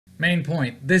Main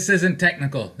point, this isn't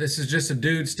technical. This is just a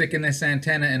dude sticking this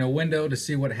antenna in a window to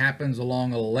see what happens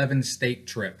along an 11-state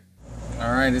trip.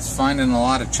 Alright, it's finding a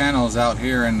lot of channels out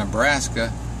here in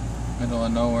Nebraska. Middle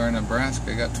of nowhere,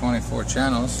 Nebraska. Got 24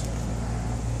 channels.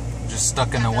 Just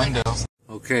stuck in the window.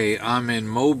 Okay, I'm in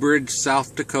Mobridge,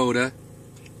 South Dakota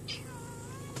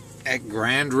at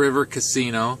Grand River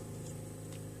Casino.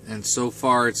 And so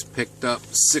far it's picked up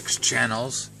 6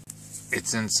 channels.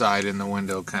 It's inside in the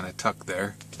window, kind of tucked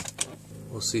there.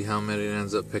 We'll see how many it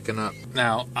ends up picking up.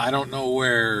 Now, I don't know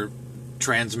where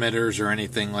transmitters or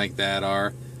anything like that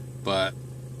are, but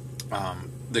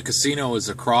the casino is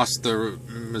across the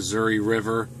Missouri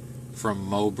River from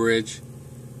Mobridge.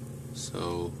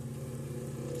 So,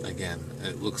 again,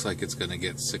 it looks like it's going to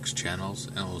get 6 channels,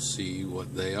 and we'll see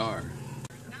what they are.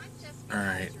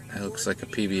 Alright, it looks like a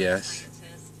PBS.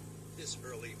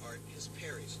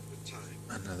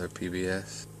 Another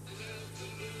PBS.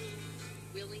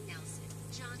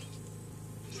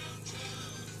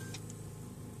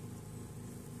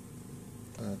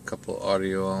 A couple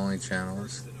audio only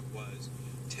channels.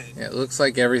 Yeah, it looks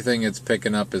like everything it's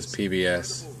picking up is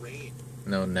PBS.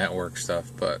 No network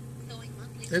stuff, but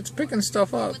it's picking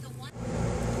stuff up.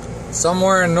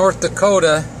 Somewhere in North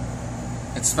Dakota,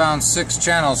 it's found 6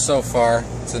 channels so far.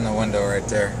 It's in the window right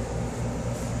there.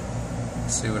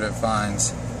 Let's see what it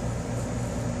finds.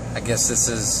 I guess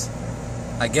this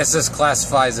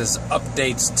classifies as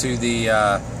updates to the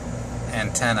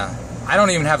antenna. I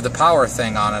don't even have the power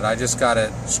thing on it. I just got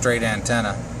it straight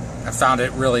antenna. I found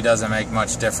it really doesn't make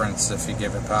much difference if you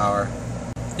give it power.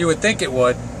 You would think it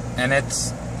would, and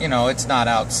it's, you know, it's not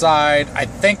outside. I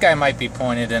think I might be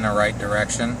pointed in the right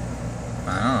direction.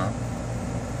 I don't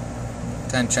know.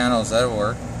 10 channels, that'll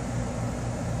work.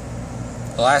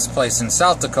 The last place in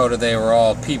South Dakota, they were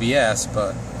all PBS,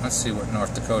 but let's see what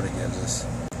North Dakota gives us.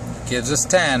 It gives us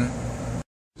 10.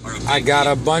 I got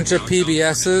a bunch of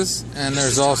PBSs, and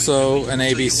there's also an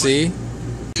ABC.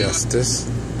 Justice.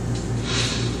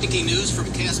 Breaking news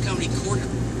from Cass County Court.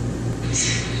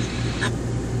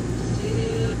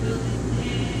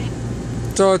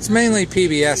 So it's mainly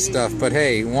PBS stuff, but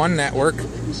hey, one network.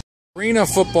 Arena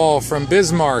football from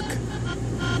Bismarck.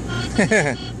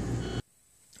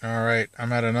 Alright,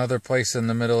 I'm at another place in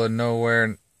the middle of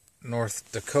nowhere,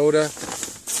 North Dakota,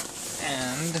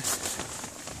 and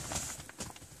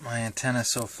my antenna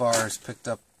so far has picked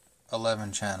up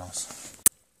 11 channels.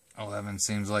 11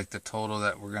 seems like the total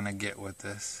that we're going to get with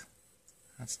this.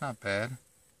 That's not bad.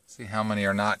 See how many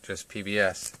are not just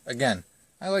PBS. Again,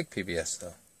 I like PBS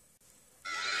though.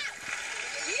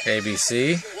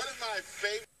 ABC.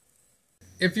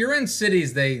 If you're in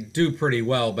cities, they do pretty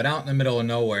well, but out in the middle of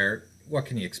nowhere, what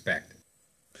can you expect?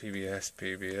 PBS,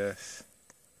 PBS.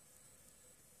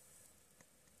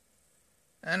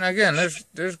 And again,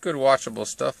 there's good watchable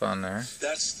stuff on there.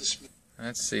 That's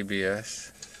CBS.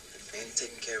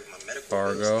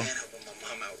 Fargo.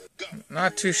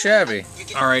 Not too shabby.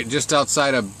 Alright, just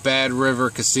outside of Bad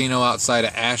River Casino, outside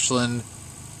of Ashland,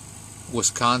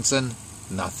 Wisconsin,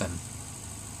 nothing.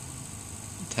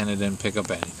 Antenna didn't pick up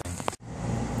anything.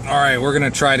 Alright, we're going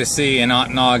to try to see in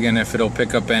Otnoggin if it'll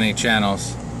pick up any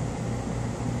channels.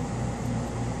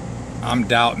 I'm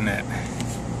doubting it,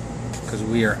 because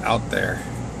we are out there.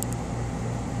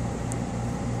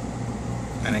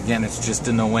 And again, it's just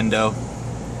in the window.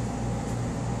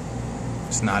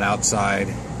 It's not outside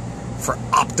for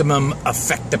optimum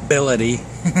effectability.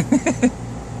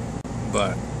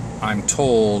 But I'm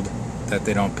told that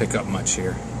they don't pick up much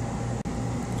here.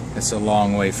 It's a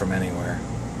long way from anywhere.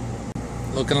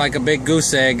 Looking like a big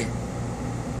goose egg.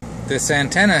 This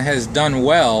antenna has done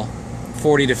well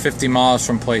 40 to 50 miles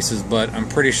from places, but I'm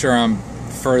pretty sure I'm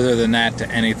further than that to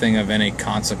anything of any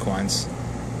consequence.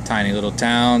 Tiny little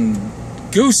town.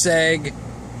 Goose egg.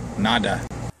 Nada.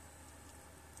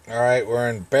 Alright, we're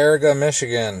in Baraga,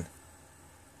 Michigan.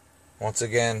 Once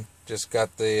again, just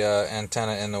got the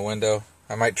antenna in the window.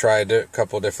 I might try a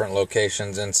couple different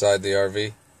locations inside the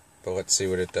RV, but let's see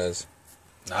what it does.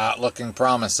 Not looking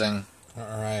promising.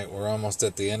 Alright, we're almost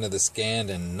at the end of the scan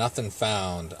and nothing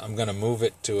found. I'm going to move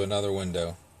it to another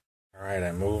window. Alright,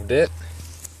 I moved it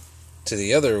to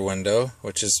the other window,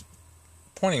 which is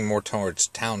pointing more towards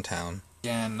Town.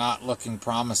 Again, not looking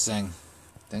promising.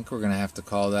 I think we're going to have to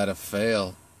call that a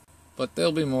fail. But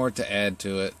there'll be more to add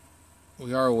to it.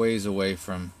 We are a ways away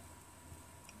from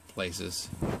places.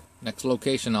 Next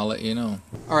location, I'll let you know.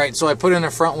 Alright, so I put in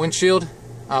a front windshield,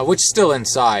 which is still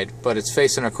inside, but it's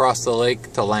facing across the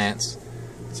lake to Lance.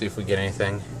 See if we get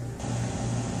anything.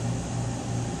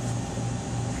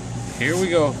 Here we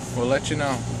go. We'll let you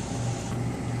know.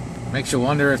 Makes you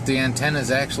wonder if the antenna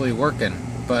is actually working.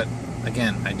 But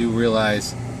again, I do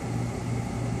realize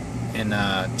in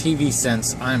TV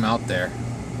sense, I'm out there.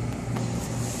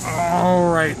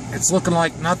 Alright, it's looking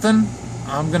like nothing.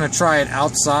 I'm gonna try it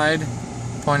outside,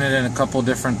 point it in a couple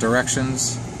different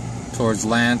directions, towards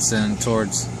Lance and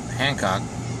towards Hancock.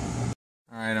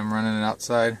 Alright, I'm running it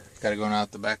outside. Gotta go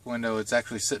out the back window. It's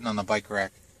actually sitting on the bike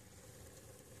rack.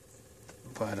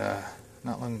 But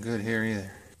not looking good here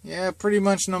either. Yeah, pretty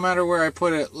much no matter where I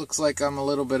put it, looks like I'm a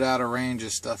little bit out of range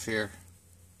of stuff here.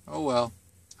 Oh well.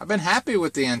 I've been happy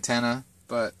with the antenna,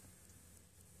 but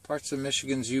parts of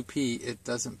Michigan's UP, it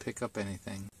doesn't pick up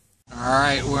anything.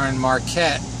 Alright, we're in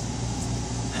Marquette,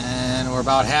 and we're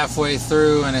about halfway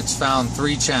through, and it's found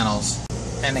 3 channels.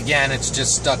 And again, it's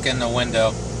just stuck in the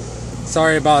window.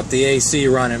 Sorry about the AC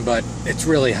running, but it's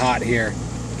really hot here.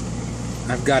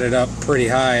 I've got it up pretty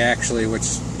high actually,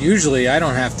 which usually I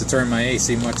don't have to turn my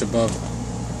AC much above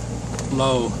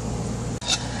low.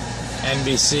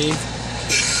 NBC,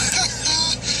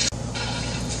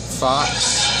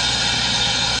 Fox,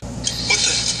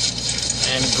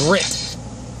 and Grit.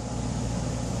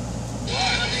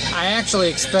 I actually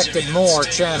expected more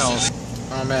channels.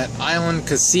 I'm at Island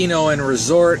Casino and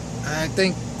Resort, I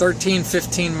think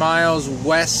 13-15 miles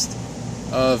west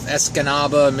of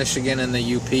Escanaba, Michigan in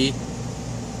the UP.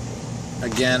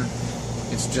 Again,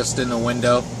 it's just in the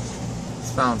window.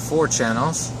 It's found 4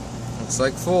 channels. Looks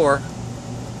like 4.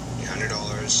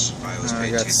 $100. I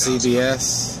got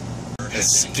CBS,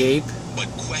 Escape,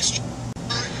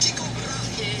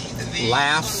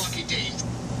 Laugh,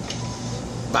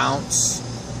 Bounce.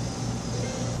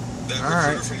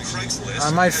 Alright,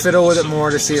 I might fiddle with it more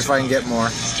to see if I can get more.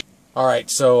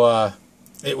 Alright, so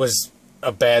it was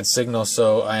a bad signal,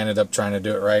 so I ended up trying to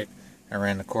do it right. I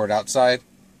ran the cord outside,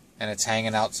 and it's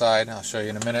hanging outside. I'll show you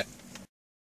in a minute.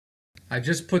 I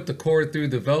just put the cord through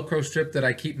the Velcro strip that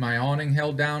I keep my awning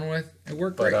held down with. It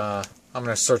worked great. But I'm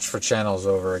going to search for channels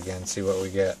over again, see what we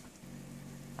get.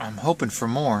 I'm hoping for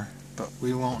more, but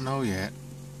we won't know yet.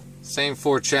 Same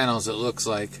 4 channels it looks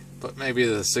like, but maybe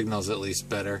the signal's at least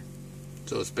better.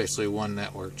 So it's basically 1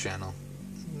 network channel.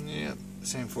 Yep,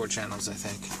 same 4 channels I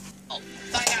think.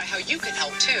 Find out how you can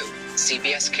help too.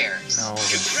 CBS Cares. No.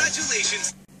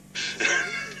 Congratulations!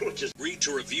 Just read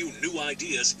to review new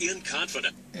ideas in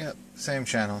confidence. Yep, same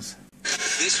channels.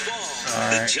 This fall, All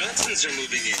right. the Johnsons are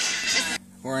moving in.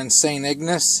 We're in St.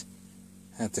 Ignace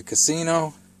at the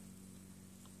casino.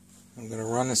 I'm going to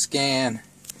run a scan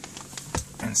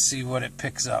and see what it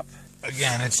picks up.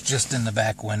 Again, it's just in the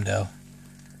back window.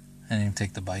 I didn't even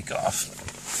take the bike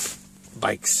off.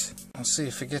 Bikes. We'll see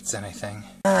if it gets anything.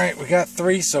 Alright, we got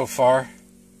 3 so far.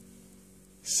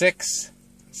 6.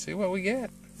 Let's see what we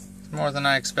get. It's more than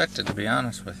I expected, to be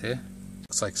honest with you.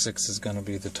 Looks like 6 is going to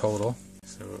be the total.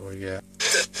 See what we get.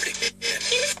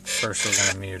 First we're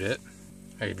going to mute it.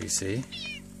 ABC.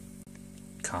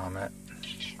 Comet.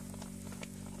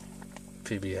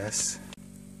 PBS.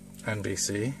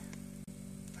 NBC.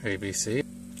 ABC.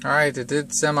 Alright, it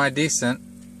did semi-decent.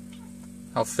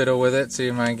 I'll fiddle with it, so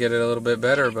you might get it a little bit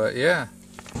better, but yeah.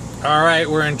 Alright,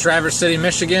 we're in Traverse City,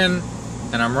 Michigan,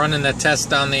 and I'm running the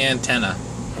test on the antenna.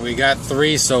 We got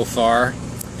 3 so far,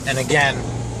 and again,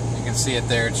 you can see it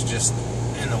there, it's just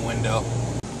in the window.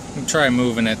 I'll try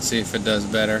moving it, see if it does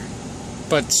better,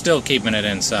 but still keeping it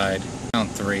inside.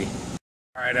 Found 3.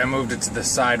 Alright, I moved it to the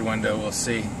side window, we'll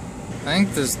see. I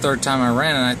think this is the 3rd time I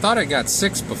ran, and I thought I got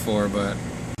 6 before, but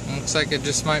looks like it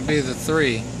just might be the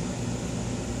 3.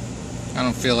 I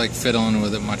don't feel like fiddling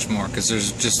with it much more because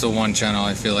there's just the 1 channel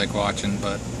I feel like watching,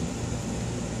 but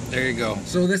there you go.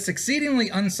 So this exceedingly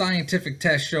unscientific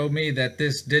test showed me that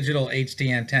this digital HT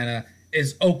antenna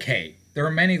is okay. There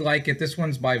are many like it. This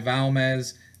one's by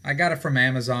Velmaz. I got it from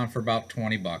Amazon for about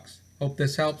 20 bucks. Hope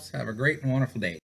this helps. Have a great and wonderful day.